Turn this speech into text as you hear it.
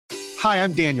Hi,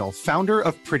 I'm Daniel, founder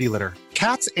of Pretty Litter.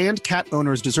 Cats and cat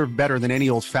owners deserve better than any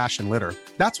old-fashioned litter.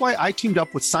 That's why I teamed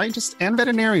up with scientists and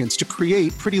veterinarians to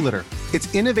create Pretty Litter.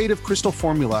 Its innovative crystal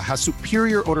formula has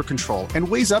superior odor control and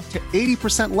weighs up to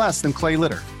 80% less than clay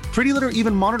litter. Pretty Litter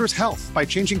even monitors health by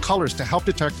changing colors to help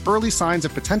detect early signs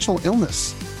of potential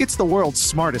illness. It's the world's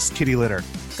smartest kitty litter.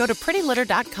 Go to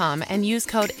prettylitter.com and use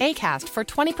code ACAST for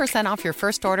 20% off your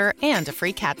first order and a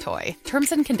free cat toy.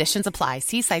 Terms and conditions apply.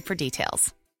 See site for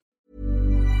details.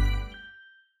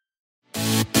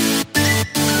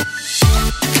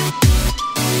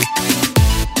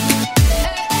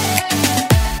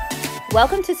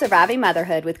 Welcome to Surviving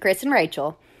Motherhood with Chris and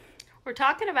Rachel. We're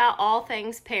talking about all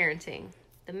things parenting,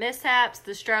 the mishaps,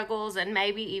 the struggles, and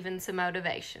maybe even some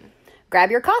motivation.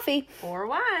 Grab your coffee Or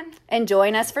wine. and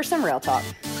join us for some real talk.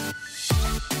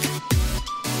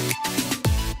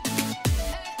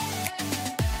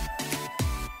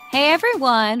 Hey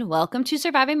everyone, welcome to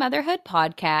Surviving Motherhood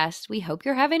podcast. We hope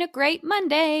you're having a great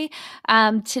Monday.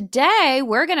 Today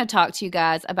we're going to talk to you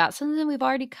guys about something we've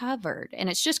already covered, and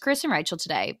it's just Chris and Rachel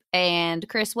today. And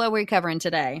Chris, what were we covering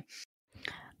today?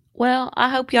 Well, I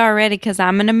hope y'all are ready because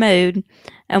I'm in a mood,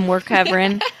 and we're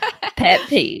covering pet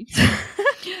peeves.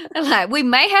 We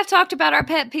may have talked about our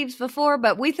pet peeves before,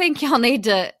 but we think y'all need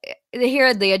to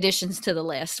hear the additions to the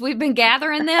list. We've been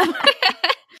gathering them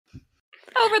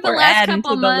over the last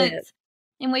couple months,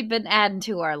 and we've been adding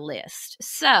to our list.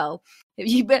 So if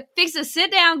you fix to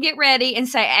sit down, get ready, and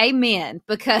say amen,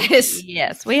 because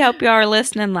Yes, we hope y'all are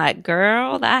listening like,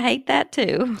 girl, I hate that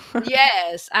too.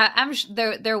 yes, I'm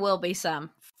there will be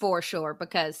some for sure,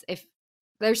 because if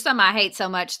there's some I hate so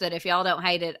much that if y'all don't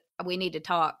hate it, we need to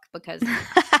talk, because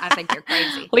I think you're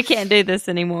crazy. We can't do this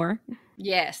anymore.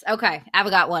 Yes. Okay. I've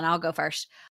got one. I'll go first.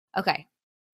 Okay.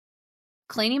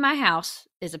 Cleaning my house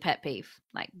is a pet peeve,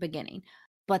 like beginning.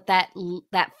 But that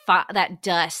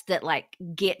dust that like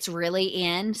gets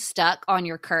really stuck on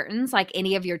your curtains, like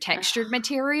any of your textured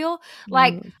material,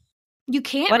 like you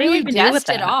can't What do you really even do with dust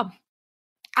it that? off.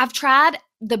 I've tried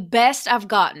the best I've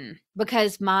gotten,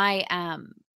 because my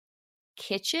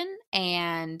kitchen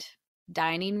and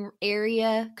dining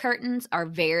area curtains are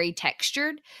very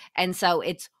textured, and so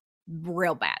it's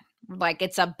real bad. Like,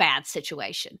 it's a bad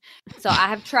situation. So I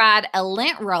have tried a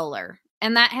lint roller,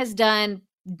 and that has done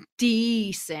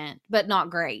decent, but not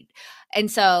great. And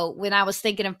so when I was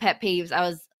thinking of pet peeves, I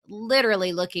was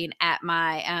literally looking at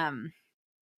my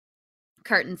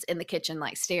curtains in the kitchen,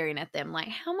 like staring at them, like,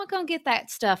 how am I going to get that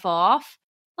stuff off?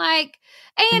 Like,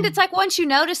 and it's like, once you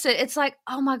notice it, it's like,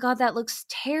 oh my God, that looks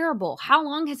terrible. How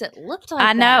long has it looked like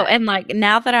I know. that? And like,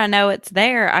 now that I know it's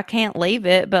there, I can't leave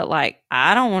it, but like,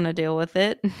 I don't want to deal with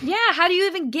it. Yeah, how do you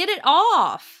even get it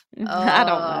off? I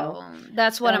don't know.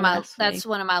 That's one of Don't my ask me. that's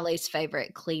one of my least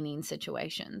favorite cleaning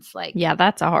situations. Like, Yeah,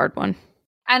 that's a hard one.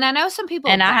 and I know some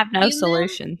people And I have no vacuum them.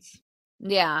 solutions.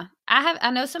 Yeah, I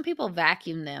know some people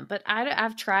vacuum them, but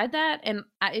I've tried that, and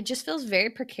it just feels very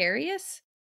precarious.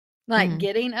 Like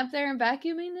getting up there and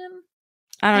vacuuming them.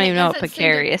 I don't And it even know what doesn't seem to-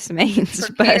 precarious means.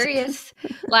 Precarious,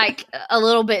 like a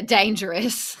little bit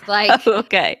dangerous. Like, But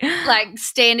okay. like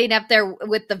standing up there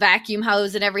with the vacuum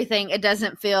hose and everything, it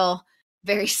doesn't feel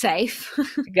very safe.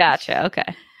 Gotcha.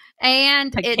 Okay.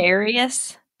 And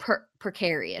Precarious.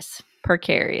 precarious.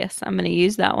 Precarious. I'm going to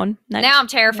use that one. Next. Now I'm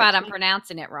terrified I'm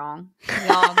pronouncing it wrong.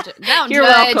 Y'all, don't You're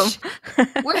judge.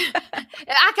 welcome.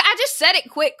 I just said it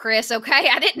quick, Chris, okay?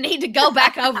 I didn't need to go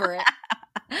back over it.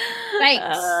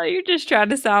 Thanks. You're just trying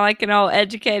to sound like an old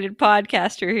educated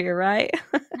podcaster here, right?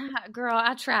 Girl,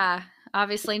 I try.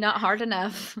 Obviously not hard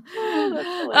enough. That's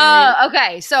hilarious.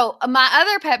 Okay, so my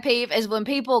other pet peeve is when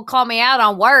people call me out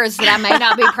on words that I may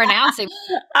not be pronouncing.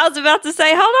 I was about to say,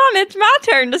 hold on, it's my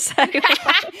turn to say.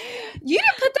 You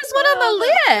didn't put this one on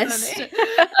the list.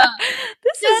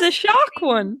 This is a shock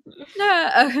one.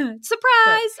 Surprise.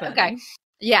 That's funny. Okay.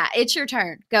 Yeah, it's your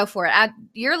turn. Go for it.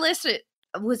 Your list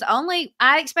was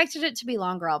I expected it to be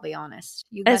longer, I'll be honest.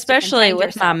 You must have Especially contained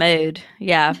with my yourself. mood.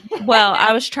 Yeah. Well,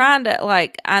 I was trying to,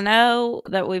 I know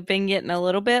that we've been getting a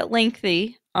little bit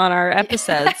lengthy on our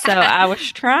episodes. So I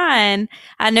was trying,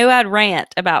 I knew I'd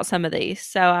rant about some of these.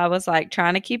 So I was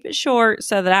trying to keep it short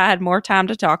so that I had more time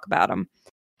to talk about them.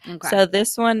 Okay. So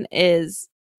this one is,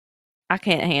 I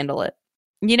can't handle it.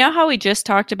 You know how we just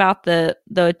talked about the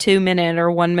 2-minute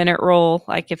or 1 minute rule?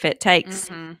 Like if it takes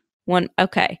one,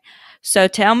 okay. So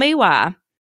tell me why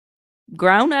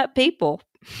grown up people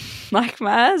like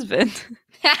my husband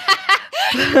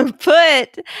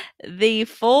put the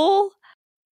full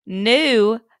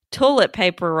new toilet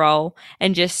paper roll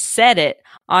and just set it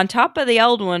on top of the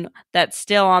old one that's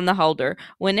still on the holder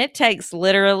when it takes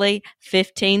literally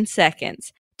 15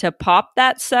 seconds to pop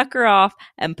that sucker off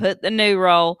and put the new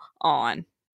roll on.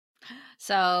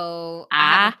 So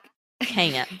I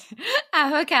can't. I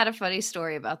have a kind of funny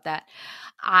story about that.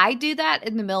 I do that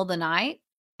in the middle of the night,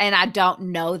 and I don't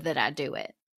know that I do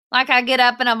it. Like, I get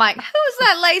up and I'm like, who's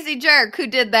that lazy jerk who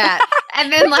did that?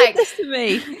 And then like this to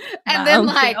me. And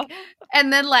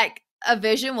then like a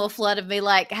vision will flood of me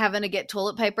like having to get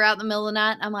toilet paper out in the middle of the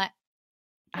night. I'm like,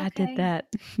 okay, I did that.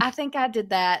 I think I did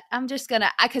that. I'm just gonna,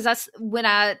 because I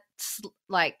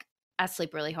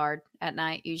sleep really hard at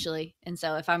night usually. And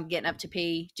so if I'm getting up to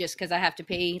pee just because I have to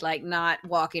pee, like not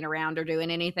walking around or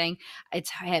doing anything, it's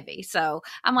heavy. So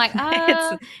I'm like,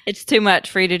 it's too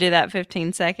much for you to do that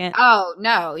 15-second. Oh,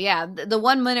 no. Yeah. The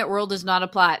 1 minute rule does not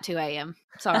apply at 2 a.m.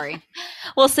 Sorry.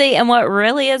 Well, see, and what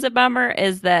really is a bummer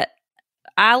is that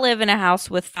I live in a house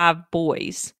with 5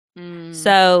 boys.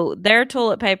 So their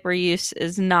toilet paper use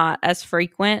is not as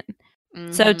frequent.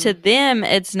 So to them,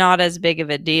 it's not as big of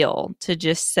a deal to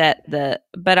just set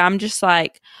but I'm just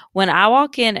like, when I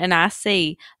walk in and I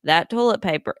see that toilet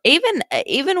paper, even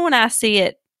when I see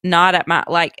it not at my,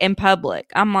 like in public,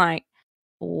 I'm like,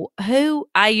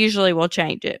 I usually will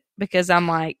change it because I'm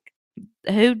like,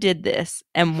 who did this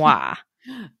and why?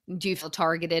 Do you feel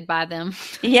targeted by them?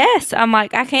 Yes. I'm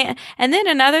like, I can't. And then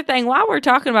another thing, while we're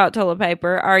talking about toilet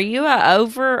paper, are you a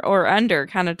over or under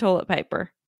kind of toilet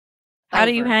paper? How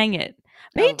do you hang it?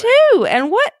 Me too.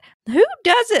 And who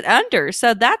does it under?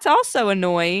 So that's also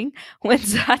annoying. When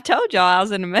I told y'all I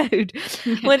was in a mood.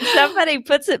 When somebody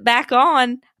puts it back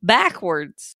on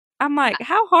backwards, I'm like,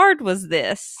 how hard was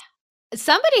this?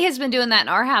 Somebody has been doing that in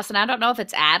our house, and I don't know if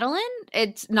it's Adeline.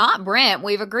 It's not Brent.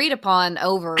 We've agreed upon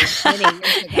over many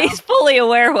years ago. He's fully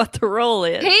aware what the rule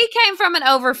is. He came from an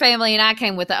over family, and I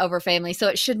came with the over family, so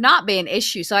it should not be an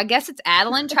issue. So I guess it's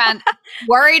Adeline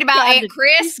worried about Aunt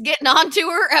Chris getting on to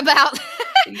her about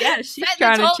she's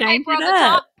trying to change it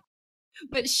up.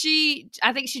 But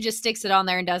I think she just sticks it on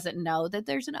there and doesn't know that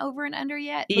there's an over and under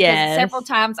yet. Yes. Several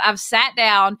times I've sat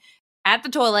down at the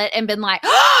toilet and been like,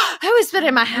 oh, who has been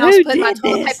in my house putting my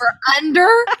toilet paper under?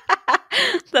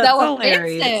 That's so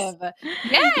hilarious. Offensive.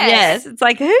 Yes. It's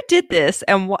like, who did this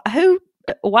and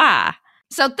why?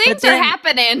 So things are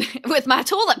happening with my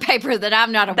toilet paper that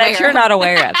I'm not aware of. That you're not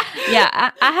aware of.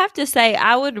 Yeah, I have to say,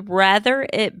 I would rather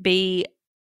it be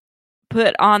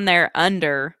put on there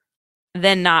under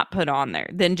than not put on there,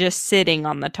 than just sitting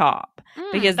on the top.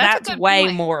 Because that's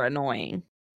way more annoying.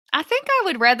 I think I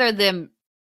would rather them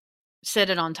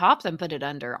sit it on top than put it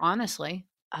under, honestly.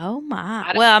 Oh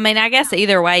my. Well, I mean, I guess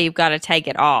either way you've got to take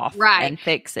it off and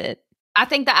fix it. I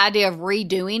think the idea of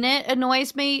redoing it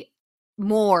annoys me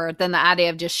more than the idea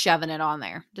of just shoving it on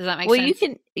there. Does that make sense?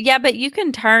 Well, but you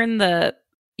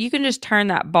can just turn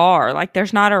that bar. Like,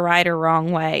 there's not a right or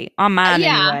wrong way on mine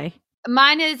anyway.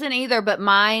 Mine isn't either, but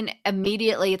mine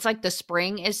immediately, it's like the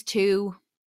spring is too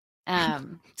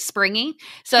springy.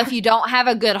 So if you don't have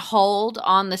a good hold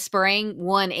on the spring,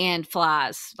 one end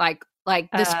flies. Like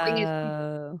the spring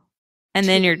is. And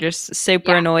then you're just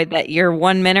super annoyed that your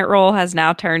 1 minute roll has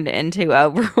now turned into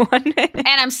over 1 minute. And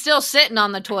I'm still sitting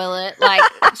on the toilet, like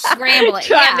scrambling.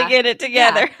 Trying to get it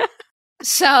together. Yeah.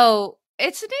 So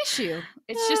it's an issue.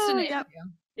 It's just an issue.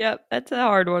 Yep. That's a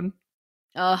hard one.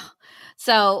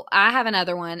 So I have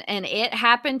another one, and it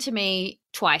happened to me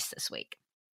twice this week.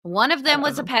 One of them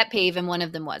was a pet peeve and one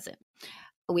of them wasn't.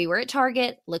 We were at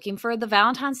Target looking for the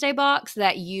Valentine's Day box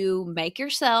that you make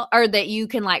yourself or that you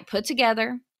can like put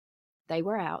together. They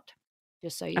were out,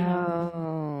 just so you know.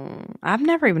 Oh, I've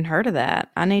never even heard of that.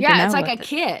 I need to know. Yeah, it's like a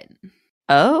kit.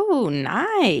 Oh,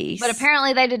 nice. But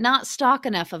apparently they did not stock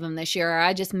enough of them this year, or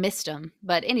I just missed them.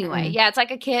 But anyway, yeah, it's like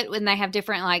a kit when they have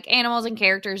different like animals and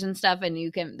characters and stuff, and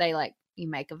you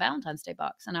make a Valentine's Day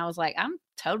box. And I was like, I'm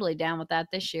totally down with that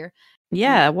this year.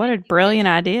 Yeah, what a brilliant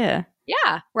idea.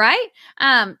 Yeah, right?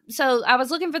 So I was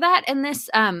looking for that, and this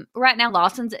right now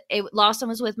Lawson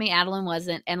was with me, Adeline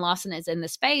wasn't, and Lawson is in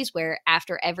this phase where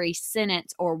after every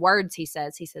sentence or words he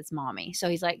says mommy. So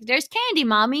he's like, there's candy,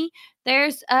 mommy,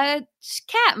 there's a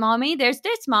cat, mommy, there's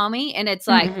this, mommy, and it's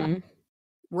like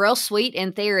real sweet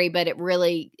in theory, but it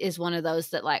really is one of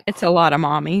those that like it's a lot of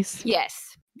mommies.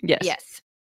 Yes.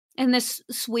 And this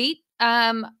sweet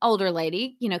older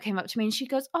lady, came up to me and she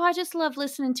goes, oh, I just love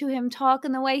listening to him talk,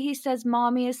 and the way he says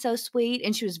mommy is so sweet.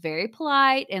 And she was very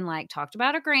polite and like talked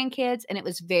about her grandkids, and it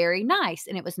was very nice,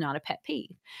 and it was not a pet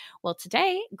peeve. Well,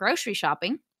 today, grocery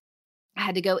shopping, I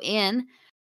had to go in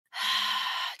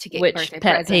to get birthday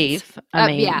pet presents. Peeve? I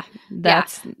mean,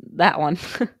 that's that one.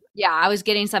 Yeah, I was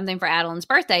getting something for Adeline's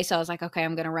birthday, so I was like, okay,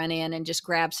 I'm going to run in and just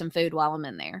grab some food while I'm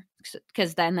in there,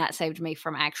 because then that saved me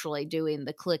from actually doing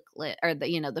the click or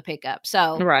the pickup.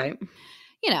 So right,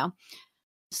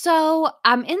 So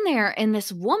I'm in there and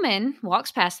this woman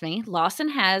walks past me. Lawson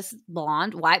has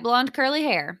white blonde curly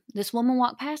hair. This woman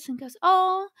walked past and goes,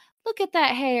 "Oh, look at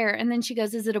that hair." And then she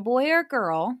goes, "Is it a boy or a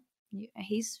girl?"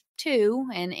 He's 2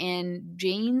 and in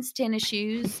jeans, tennis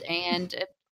shoes, and a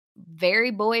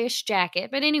very boyish jacket.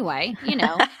 But anyway, and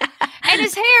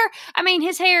his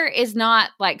hair is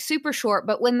not like super short,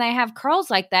 but when they have curls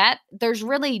like that, there's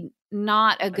really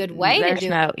not a good way to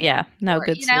do it. No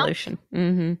good solution.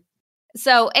 Mm-hmm.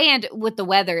 So, and with the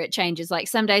weather, it changes. Like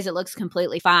some days it looks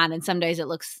completely fine, and some days it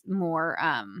looks more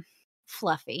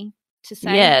fluffy, to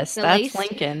say. Yes, that's least.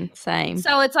 Lincoln. Same.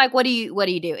 So it's like, what do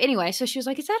you do? Anyway, so she was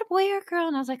like, "Is that a boy or a girl?"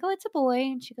 And I was like, "Oh, it's a boy."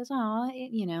 And she goes, "Oh,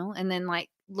 and then like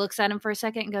looks at him for a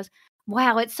second and goes,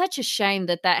 "Wow, it's such a shame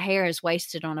that hair is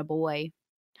wasted on a boy."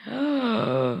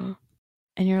 And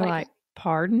you're like,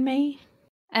 "Pardon me?"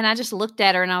 And I just looked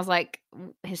at her and I was like,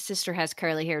 "His sister has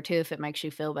curly hair too, if it makes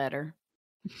you feel better."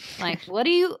 Like, what do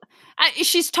you,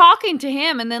 she's talking to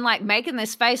him and then like making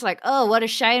this face like, "Oh, what a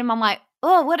shame." I'm like,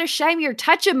 "Oh, what a shame you're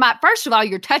touching first of all,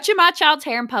 you're touching my child's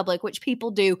hair in public," which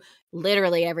people do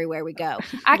literally everywhere we go.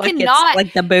 I like cannot.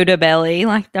 Like the Buddha belly,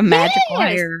 like the magical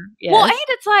hair. Yes. Well, and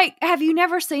it's like, have you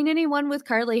never seen anyone with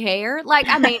curly hair? Like,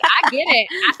 I mean, I get it.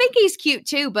 I think he's cute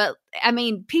too, but I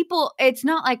mean, it's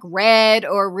not like red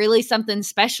or really something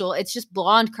special. It's just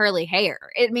blonde curly hair.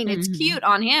 It's cute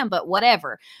on him, but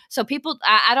whatever. So people,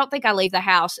 I don't think I leave the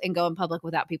house and go in public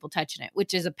without people touching it,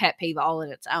 which is a pet peeve all in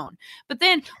its own. But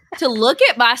then to look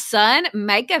at my son,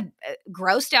 make a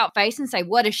grossed out face and say,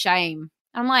 "What a shame."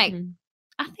 I'm like,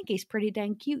 I think he's pretty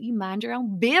dang cute. You mind your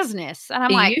own business. And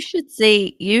I'm like, you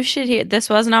should hear, this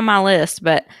wasn't on my list,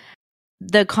 but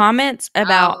the comments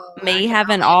about me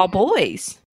having all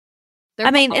boys.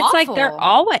 It's like they're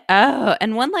always,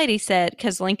 and one lady said,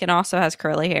 because Lincoln also has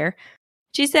curly hair,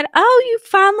 she said, "Oh, you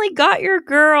finally got your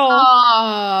girl."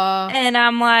 And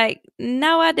I'm like,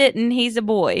 "No, I didn't. He's a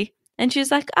boy." And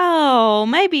she's like, "Oh,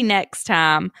 maybe next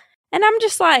time." And I'm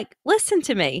just like, listen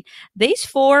to me. These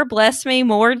 4 bless me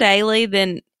more daily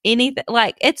than anything.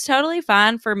 Like, it's totally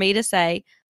fine for me to say,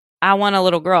 I want a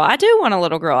little girl. I do want a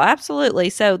little girl. Absolutely.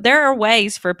 So there are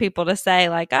ways for people to say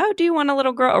like, "Oh, do you want a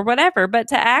little girl?" or whatever. But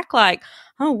to act like,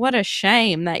 "Oh, what a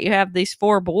shame that you have these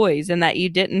 4 boys and that you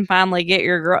didn't finally get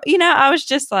your girl." I was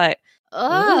just like,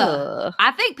 ugh.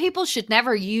 I think people should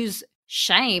never use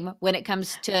shame when it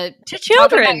comes to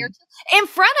children in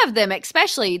front of them,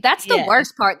 especially. That's the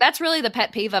worst part. That's really the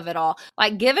pet peeve of it all.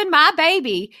 Like giving my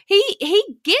baby,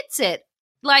 he gets it.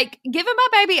 Like giving my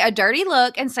baby a dirty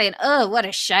look and saying, "Oh, what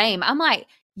a shame." I'm like,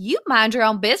 you mind your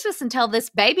own business and tell this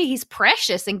baby he's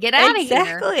precious and get out of here.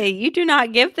 Exactly. You do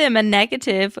not give them a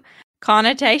negative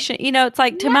connotation. It's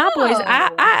like to my boys,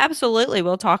 I absolutely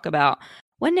will talk about,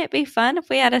 wouldn't it be fun if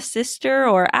we had a sister,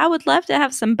 or I would love to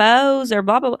have some beaux, or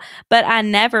blah, blah, blah. But I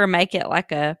never make it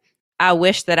like I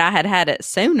wish that I had it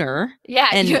sooner. Yeah.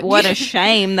 And what a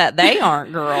shame that they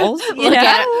aren't girls. You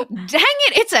know? Dang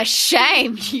it. It's a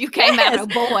shame you came out a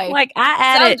boy. Like I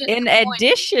added in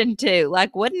addition to,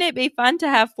 like, wouldn't it be fun to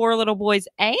have 4 little boys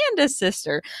and a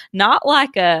sister? Not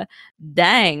like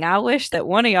dang, I wish that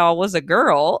one of y'all was a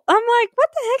girl. I'm like, what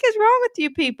the heck is wrong with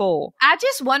you people? I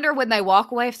just wonder when they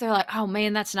walk away if they're like, "Oh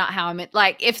man, that's not how I meant."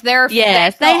 Like if they're awkward I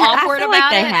feel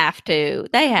like they have to.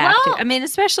 They have to. I mean,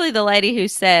 especially the lady who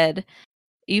said,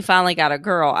 "You finally got a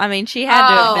girl." I mean, she had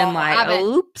to have been like,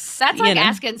 "Oops." That's like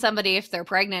asking somebody if they're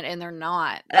pregnant and they're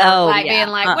not. Being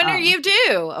like, "When are you due?"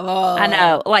 Oh. I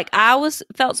know. Like I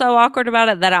felt so awkward about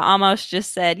it that I almost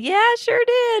just said, "Yeah, I sure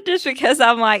did," just because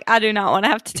I'm like, I do not want to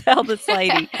have to tell this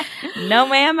lady, "No,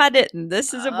 ma'am, I didn't.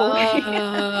 This is a boy."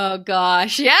 Oh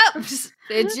gosh, yep.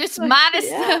 It's just minus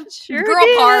the sure girl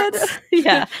did. Parts.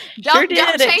 Yeah, don't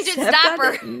change its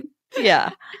diaper. Yeah,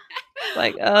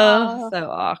 like so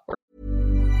awkward.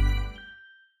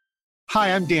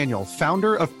 Hi, I'm Daniel,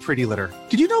 founder of Pretty Litter.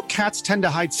 Did you know cats tend to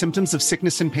hide symptoms of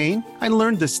sickness and pain? I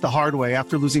learned this the hard way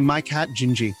after losing my cat,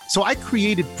 Gingy. So I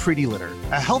created Pretty Litter,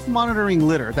 a health monitoring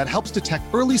litter that helps detect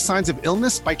early signs of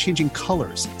illness by changing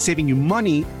colors, saving you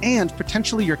money and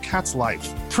potentially your cat's life.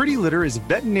 Pretty Litter is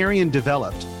veterinarian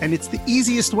developed, and it's the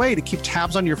easiest way to keep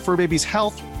tabs on your fur baby's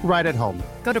health right at home.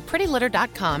 Go to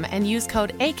prettylitter.com and use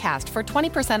code ACAST for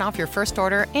 20% off your first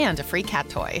order and a free cat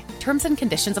toy. Terms and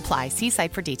conditions apply. See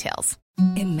site for details.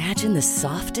 Imagine the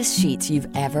softest sheets you've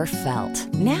ever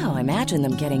felt. Now imagine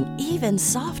them getting even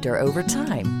softer over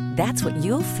time. That's what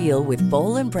you'll feel with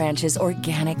Boll & Branch's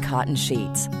organic cotton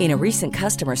sheets. In a recent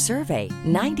customer survey,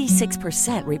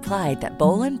 96% replied that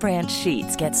Boll & Branch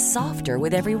sheets get softer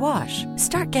with every wash.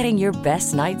 Start getting your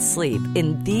best night's sleep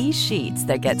in these sheets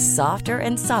that get softer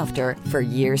and softer for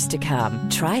years to come.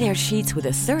 Try their sheets with a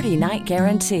 30-night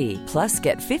guarantee. Plus,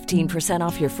 get 15%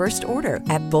 off your first order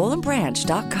at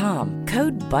bollandbranch.com.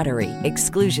 Code BUTTERY.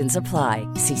 Exclusions apply.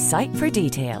 See site for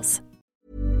details.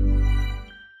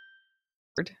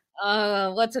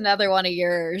 What's another one of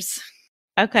yours?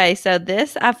 Okay, so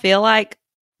this, I feel like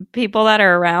people that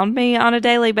are around me on a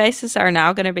daily basis are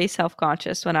now going to be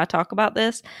self-conscious when I talk about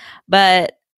this.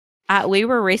 But we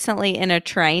were recently in a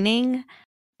training,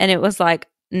 and it was like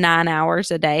 9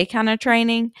 hours a day kind of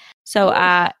training. So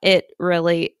it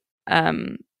really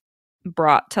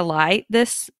brought to light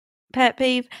this pet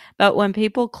peeve. But when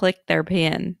people click their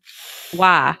pen,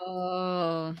 why?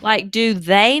 Like, do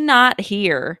they not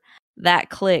hear that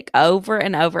click over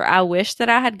and over? I wish that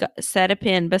I had set a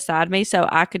pen beside me so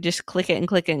I could just click it and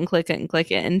click it and click it and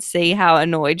click it and see how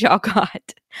annoyed y'all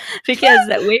got. Because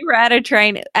we were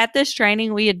at this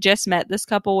training, we had just met this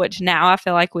couple, which now I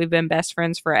feel like we've been best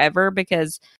friends forever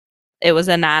because it was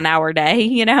a 9-hour day,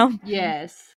 you know?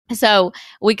 Yes. So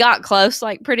we got close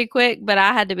like pretty quick, but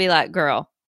I had to be like, girl,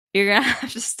 you're going to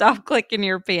have to stop clicking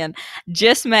your pen.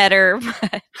 Just met her.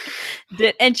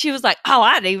 And she was like, oh,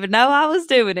 I didn't even know I was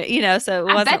doing it. You know, so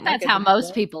it wasn't. I bet that's how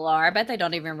most people are. I bet they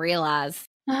don't even realize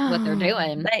what they're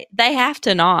doing. They have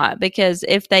to not, because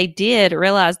if they did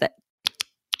realize that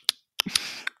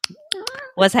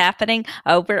was happening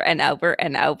over and over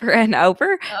and over and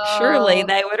over, surely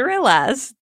they would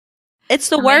realize. It's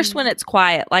the worst when it's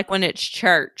quiet, like when it's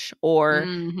church or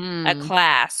a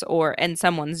class and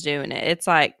someone's doing it. It's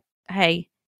like, hey,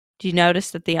 do you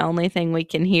notice that the only thing we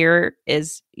can hear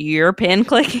is your pen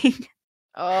clicking?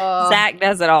 Zach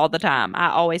does it all the time.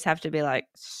 I always have to be like,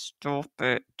 stop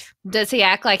it. Does he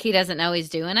act like he doesn't know he's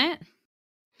doing it?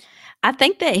 I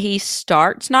think that he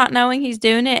starts not knowing he's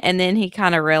doing it, and then he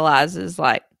kind of realizes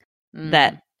like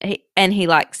that he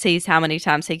like sees how many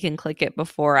times he can click it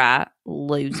before I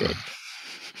lose it.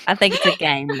 I think it's a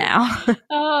game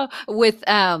now.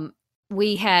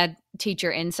 We had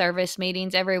teacher in-service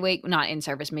meetings every week. Not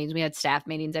in-service meetings. We had staff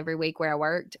meetings every week where I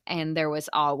worked, and there was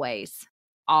always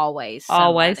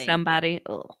somebody.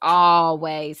 Ugh.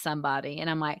 Always somebody. And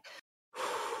I'm like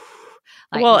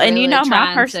well, really and you know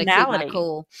my personality.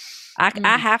 Cool.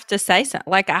 I have to say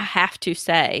something. Like, I have to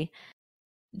say,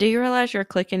 do you realize you're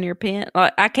clicking your pen?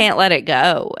 Like, I can't let it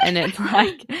go. And it's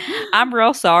like, I'm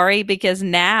real sorry, because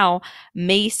now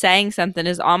me saying something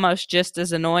is almost just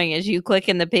as annoying as you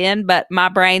clicking the pen, but my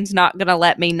brain's not going to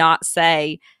let me not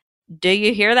say, do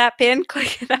you hear that pen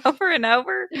clicking over and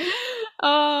over?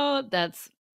 Oh, that's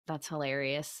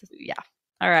hilarious. Yeah.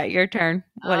 All right, your turn.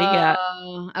 What do you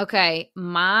got? Okay,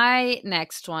 my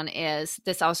next one is,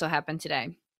 this also happened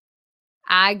today.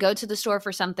 I go to the store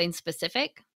for something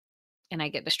specific, and I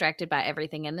get distracted by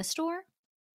everything in the store.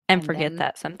 And forget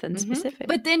that something specific.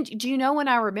 But then, do you know when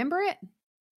I remember it?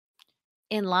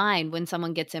 In line, when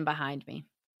someone gets in behind me.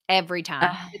 Every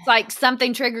time. It's like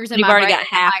something triggers in my brain. You've already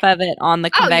got half of it on the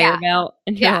conveyor belt.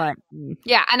 And you're like,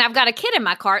 Yeah, and I've got a kid in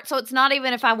my cart, so it's not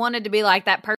even if I wanted to be like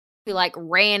that person who like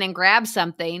ran and grabbed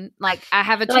something. Like, I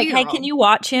have a 2-year-old. Like, hey, can you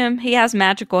watch him? He has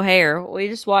magical hair. We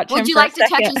just watch him. Would you like to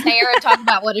touch his hair and talk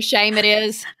about what a shame it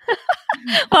is?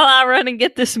 While I run and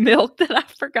get this milk that I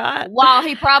forgot. While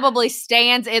he probably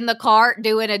stands in the cart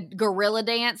doing a gorilla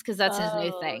dance, because that's his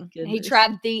new thing. Goodness. He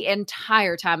tried the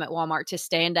entire time at Walmart to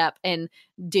stand up and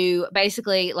do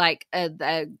basically like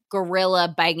a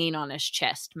gorilla banging on his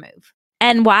chest move.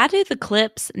 And why do the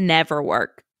clips never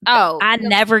work? I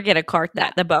never get a cart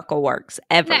that the buckle works,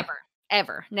 ever.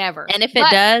 Never. And if it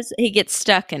does, he gets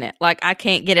stuck in it. Like, I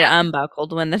can't get it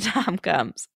unbuckled when the time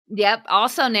comes. Yep.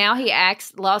 Also, now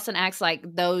Lawson acts like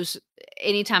those,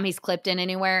 anytime he's clipped in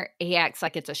anywhere, he acts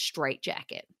like it's a straight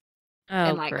jacket.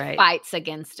 And like fights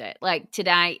against it. Like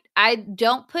tonight, I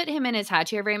don't put him in his high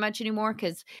chair very much anymore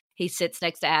because he sits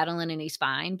next to Adeline and he's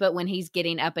fine. But when he's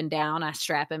getting up and down, I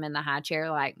strap him in the high chair.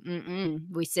 Like,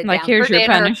 we sit down. Like, here's your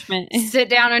punishment. Sit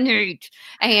down and eat.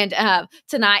 And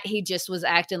tonight he just was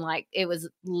acting like it was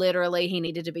literally he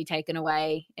needed to be taken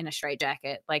away in a straight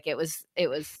jacket. Like it was.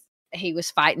 He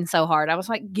was fighting so hard. I was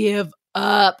like, give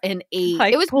up and eat.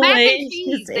 Like, it was mac and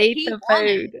cheese. Just eat the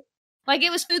food. Like,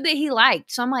 it was food that he liked.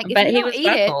 So I'm like, but he was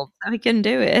buckled, so he couldn't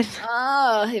do it.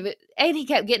 And he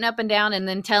kept getting up and down and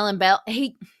then telling Belle.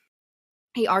 He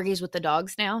argues with the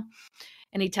dogs now.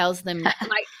 And he tells them,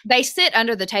 like, they sit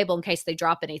under the table in case they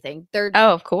drop anything.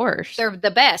 Of course. They're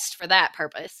the best for that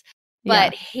purpose.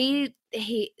 But he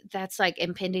that's like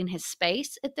impending his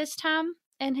space at this time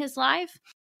in his life.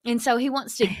 And so he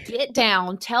wants to get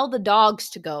down, tell the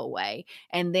dogs to go away,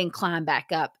 and then climb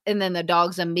back up. And then the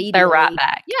dogs immediately. They're right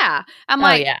back. Yeah. I'm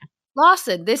like,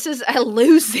 Lawson, this is a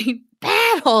losing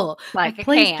battle. Like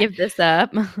please give this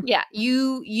up. Yeah.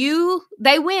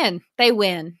 They win. They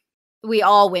win. We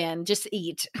all win. Just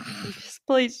eat.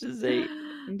 Please just eat.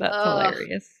 That's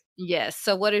hilarious. Yes.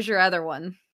 So what is your other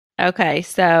one? Okay.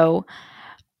 So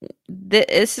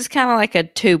this is kind of like a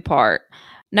 2-part.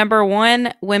 Number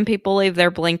 1, when people leave their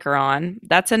blinker on,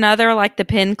 that's another like the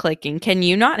pin clicking. Can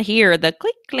you not hear the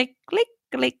click, click, click,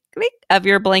 click, click of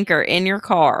your blinker in your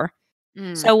car?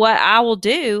 So what I will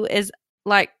do is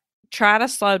like try to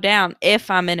slow down if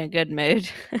I'm in a good mood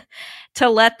to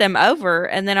let them over.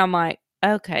 And then I'm like,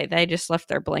 okay, they just left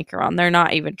their blinker on. They're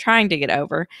not even trying to get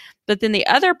over. But then the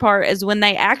other part is when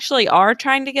they actually are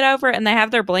trying to get over and they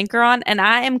have their blinker on and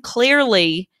I am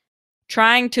clearly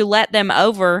trying to let them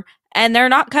over and they're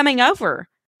not coming over.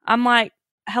 I'm like,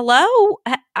 hello?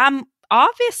 I'm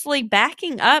obviously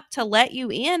backing up to let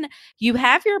you in. You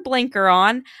have your blinker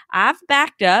on. I've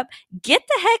backed up. Get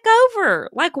the heck over.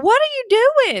 Like, what are you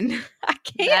doing? I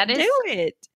can't do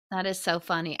it. That is so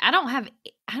funny. I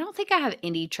don't think I have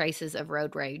any traces of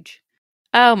road rage.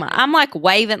 Oh my, I'm like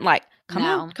waving like, come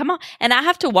on. And I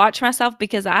have to watch myself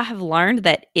because I have learned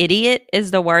that idiot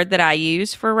is the word that I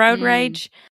use for road rage.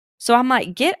 So I'm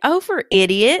like, get over,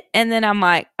 idiot. And then I'm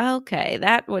like, okay,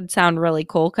 that would sound really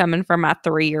cool coming from my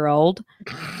 3-year-old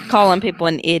calling people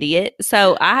an idiot.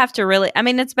 So I have to really, I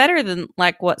mean, it's better than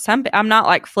like what I'm not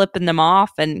like flipping them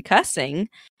off and cussing,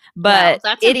 but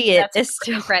idiot is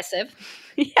still impressive.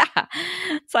 Yeah.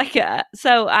 It's like,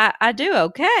 so I do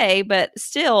okay, but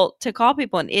still to call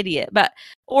people an idiot,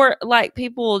 or like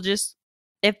people will just,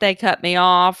 if they cut me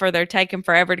off or they're taking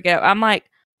forever to go, I'm like,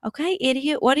 okay,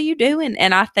 idiot, what are you doing?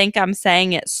 And I think I'm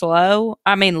saying it low,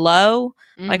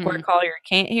 like where Collier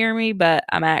can't hear me, but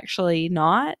I'm actually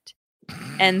not.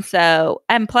 And so,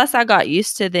 and plus I got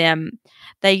used to them.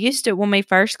 They used to, when we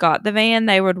first got the van,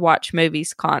 they would watch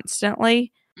movies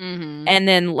constantly. And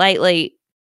then lately,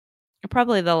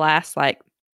 probably the last like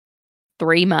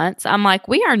 3 months, I'm like,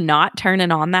 we are not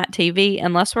turning on that TV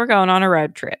unless we're going on a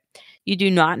road trip. You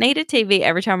do not need a TV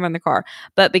every time we're in the car.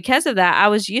 But because of that, I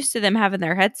was used to them having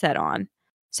their headset on.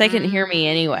 So they couldn't hear me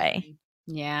anyway.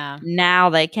 Yeah.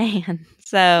 Now they can.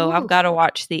 So I've got to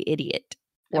watch the idiot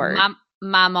word.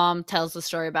 My mom tells the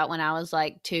story about when I was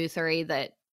like 2, 3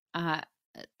 that I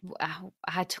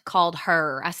called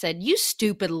her. I said, you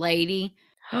stupid lady.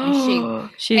 And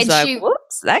she's like,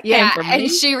 whoops, that came from me.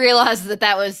 And she realized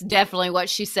that was definitely what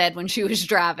she said when she was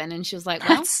driving. And she was like,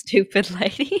 well, stupid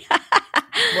lady.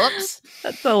 Whoops.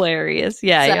 That's hilarious.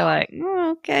 Yeah. So, you're like,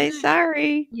 oh, okay,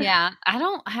 sorry. Yeah. I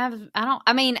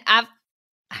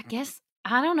guess,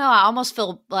 I don't know. I almost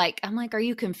feel like, I'm like, are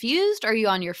you confused? Are you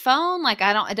on your phone? Like,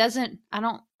 I don't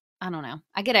know.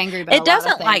 I get angry about it.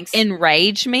 Doesn't like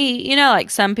enrage me, like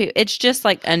some people, it's just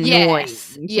like annoying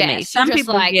to me. Some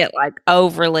people get like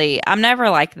overly, I'm never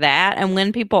like that. And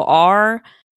when people are,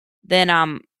 then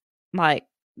I'm like,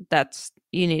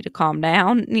 you need to calm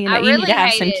down. You need to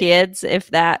have some kids if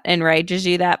that enrages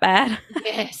you that bad.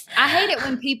 Yes. I hate it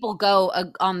when people go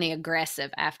on the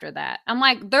aggressive after that. I'm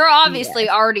like, they're obviously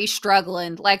already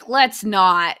struggling. Like, let's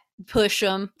not push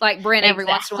them. Like Brent every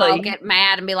once in a while get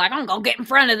mad and be like, I'm gonna get in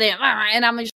front of them, and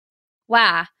I'm just,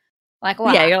 why?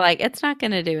 Yeah, you're like, it's not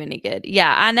gonna do any good.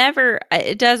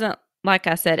 It doesn't, like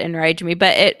I said, enrage me,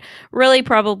 but it really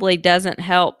probably doesn't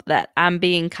help that I'm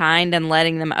being kind and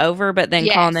letting them over, but then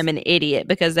calling them an idiot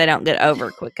because they don't get over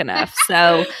quick enough.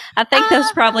 So I think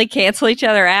those probably cancel each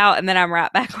other out, and then I'm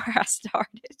right back where I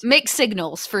started. Mixed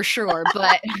signals for sure,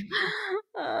 but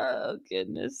oh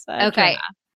goodness. Okay.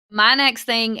 My next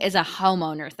thing is a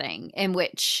homeowner thing in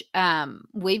which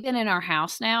we've been in our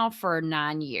house now for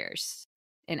 9 years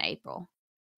in April.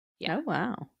 Yeah. Oh,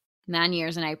 wow. 9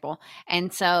 years in April.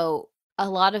 And so a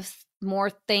lot of more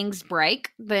things break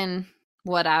than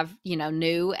what I've,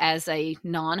 knew as a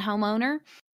non-homeowner.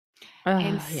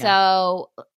 So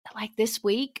like this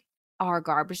week, our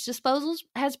garbage disposal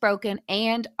has broken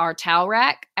and our towel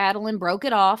rack, Adeline broke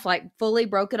it off, like fully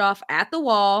broke it off at the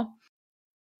wall.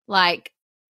 Like,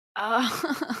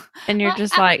 and you're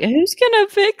just like, who's gonna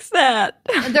fix that?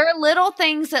 There are little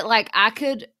things that like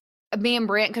me and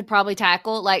Brent could probably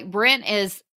tackle. Like Brent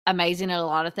is amazing at a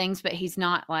lot of things, but he's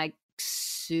not like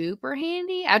super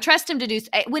handy. I trust him to do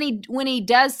when he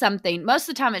does something. Most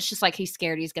of the time, it's just like he's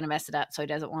scared he's gonna mess it up, so he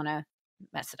doesn't want to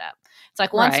mess it up. It's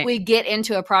like once we get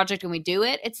into a project and we do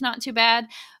it, it's not too bad.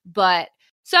 But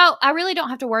so I really don't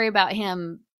have to worry about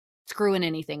him screwing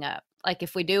anything up. Like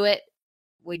if we do it,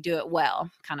 we do it well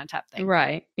kind of type thing.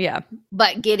 Right. Yeah.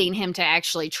 But getting him to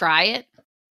actually try it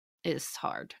is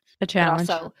hard. A challenge.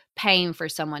 But also paying for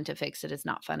someone to fix it is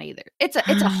not fun either. It's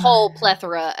a whole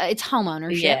plethora. It's home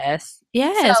ownership. Yes.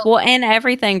 So, well, and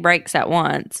everything breaks at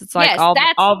once. It's like Yes,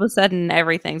 all of a sudden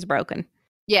everything's broken.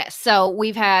 yes. So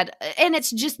we've had, and it's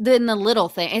just then the little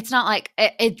thing. It's not like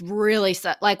it really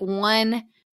like one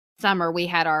summer we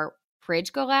had our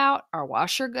fridge go out, our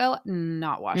dishwasher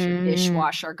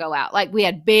go out. Like we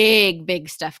had big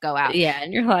stuff go out. Yeah,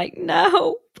 and you're like,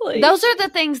 no, please. Those are the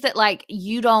things that like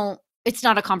it's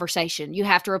not a conversation. You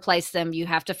have to replace them. You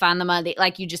have to find the money.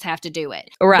 Like you just have to do it.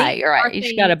 Right. You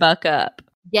just got to buck up.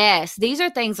 Yes. These are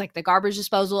things like the garbage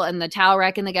disposal and the towel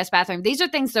rack in the guest bathroom. These are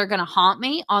things that are going to haunt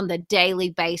me on the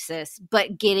daily basis,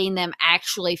 but getting them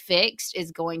actually fixed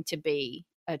is going to be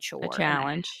a chore. A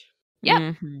challenge. Yep.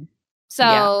 Mm-hmm. So,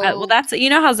 well, that's,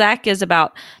 you know how Zach is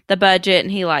about the budget,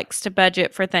 and he likes to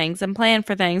budget for things and plan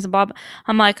for things and blah, blah.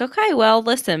 I'm like, okay, well,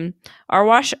 listen, our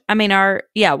washer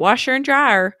and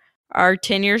dryer are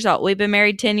 10 years old. We've been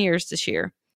married 10 years this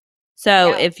year.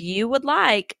 So if you would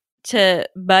like to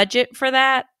budget for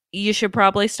that, you should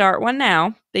probably start one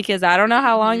now, because I don't know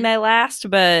how long they last,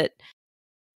 but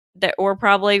that we're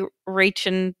probably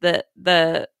reaching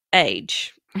the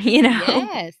age, you know?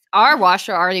 Yes. Our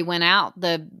washer already went out.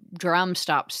 The drum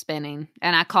stopped spinning,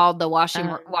 and I called the washing.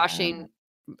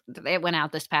 It went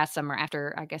out this past summer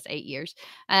after, I guess, 8 years.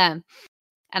 And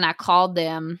I called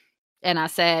them and I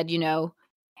said,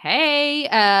 hey,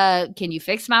 can you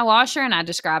fix my washer? And I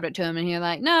described it to him, and he was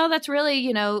like, no, that's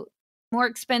really, more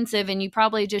expensive, and you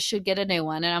probably just should get a new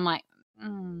one. And I'm like,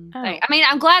 I mean,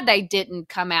 I'm glad they didn't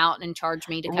come out and charge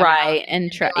me to come out.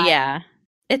 And try. Yeah.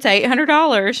 It's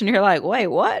 $800. And you're like, wait,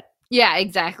 what? Yeah,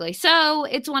 exactly. So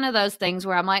it's one of those things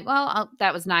where I'm like, well,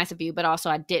 that was nice of you, but also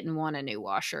I didn't want a new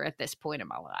washer at this point in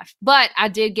my life. But I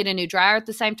did get a new dryer at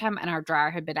the same time, and our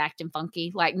dryer had been acting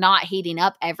funky, like not heating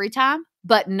up every time,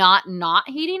 but not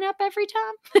heating up every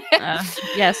time.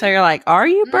 Yeah, so you're like, are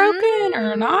you broken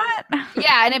or not?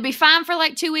 Yeah, and it'd be fine for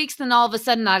like 2 weeks, then all of a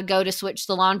sudden I'd go to switch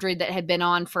the laundry that had been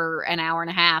on for an hour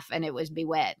and a half, and it would be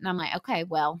wet. And I'm like, okay,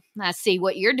 well, I see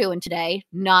what you're doing today.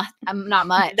 Not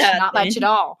much. Not much at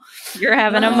all. You're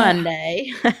having a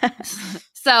Monday.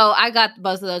 So I got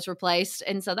both of those replaced,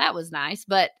 and so that was nice,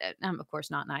 but I'm, of course,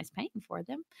 not nice paying for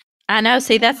them. I know.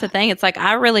 See, that's the thing. It's like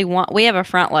we have a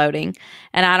front loading,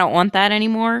 and I don't want that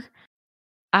anymore.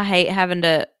 I hate having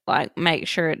to like make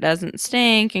sure it doesn't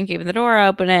stink and keeping the door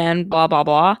open and blah, blah,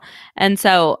 blah. And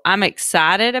so I'm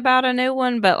excited about a new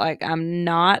one, but like I'm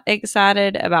not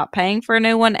excited about paying for a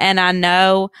new one. And I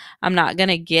know I'm not going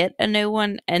to get a new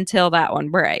one until that one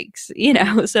breaks,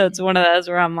 So it's one of those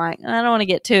where I'm like, I don't want to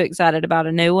get too excited about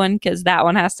a new one, because that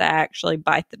one has to actually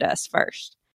bite the dust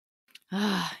first.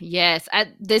 Yes.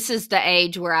 This is the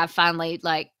age where I finally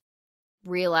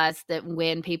realized that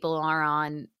when people are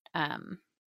on,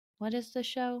 what is the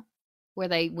show where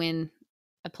they win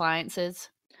appliances?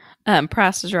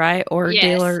 Price is Right or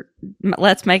Dealer.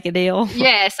 Let's Make a Deal.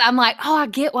 Yes. I'm like, I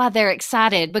get why they're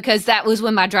excited, because that was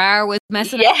when my dryer was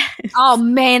messing up. Oh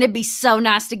man, it'd be so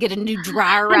nice to get a new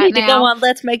dryer right now. I need to go on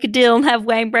Let's Make a Deal and have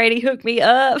Wayne Brady hook me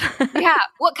up. Yeah.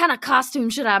 What kind of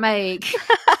costume should I make?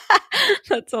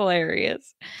 That's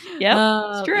hilarious.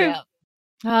 Yeah, it's true.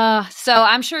 Yeah. So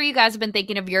I'm sure you guys have been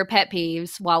thinking of your pet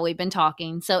peeves while we've been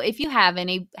talking. So if you have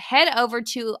any, head over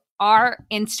to our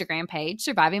Instagram page,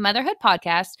 Surviving Motherhood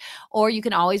Podcast, or you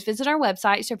can always visit our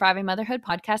website,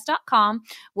 survivingmotherhoodpodcast.com.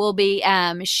 We'll be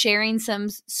sharing some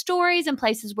stories and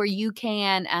places where you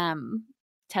can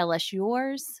tell us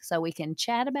yours so we can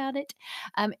chat about it.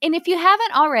 And if you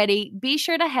haven't already, be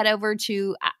sure to head over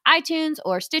to iTunes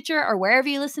or Stitcher or wherever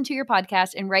you listen to your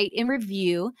podcast and rate and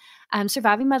review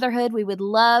Surviving Motherhood. We would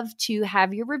love to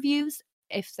have your reviews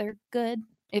if they're good.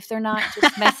 If they're not,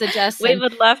 just message us. We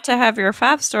would love to have your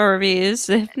 5-star reviews.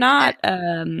 If not,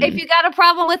 if you got a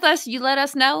problem with us, you let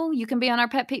us know. You can be on our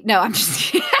pet peeve. No, I'm just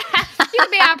kidding. You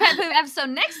can be on our pet peeve episode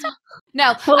next time.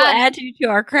 No, we'll add you to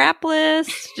our crap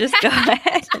list. Just go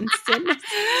ahead and send us.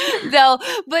 No,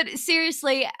 but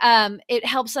seriously, it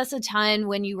helps us a ton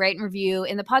when you rate and review.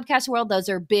 In the podcast world, those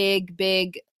are big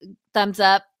thumbs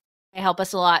up. They help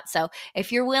us a lot. So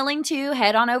if you're willing to,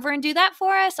 head on over and do that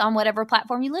for us on whatever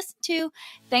platform you listen to.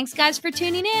 Thanks, guys, for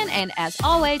tuning in. And as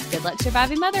always, good luck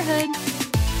surviving motherhood.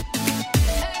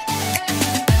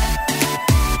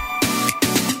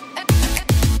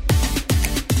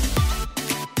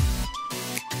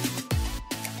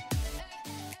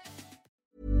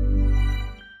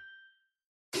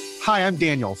 Hi, I'm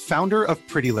Daniel, founder of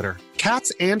Pretty Litter.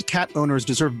 Cats and cat owners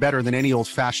deserve better than any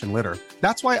old-fashioned litter.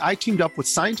 That's why I teamed up with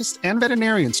scientists and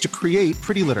veterinarians to create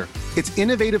Pretty Litter. Its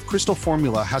innovative crystal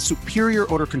formula has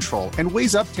superior odor control and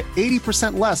weighs up to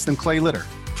 80% less than clay litter.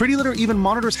 Pretty Litter even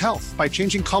monitors health by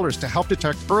changing colors to help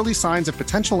detect early signs of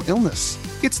potential illness.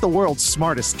 It's the world's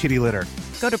smartest kitty litter.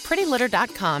 Go to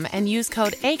prettylitter.com and use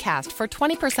code ACAST for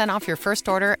 20% off your first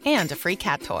order and a free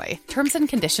cat toy. Terms and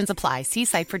conditions apply. See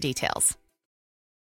site for details.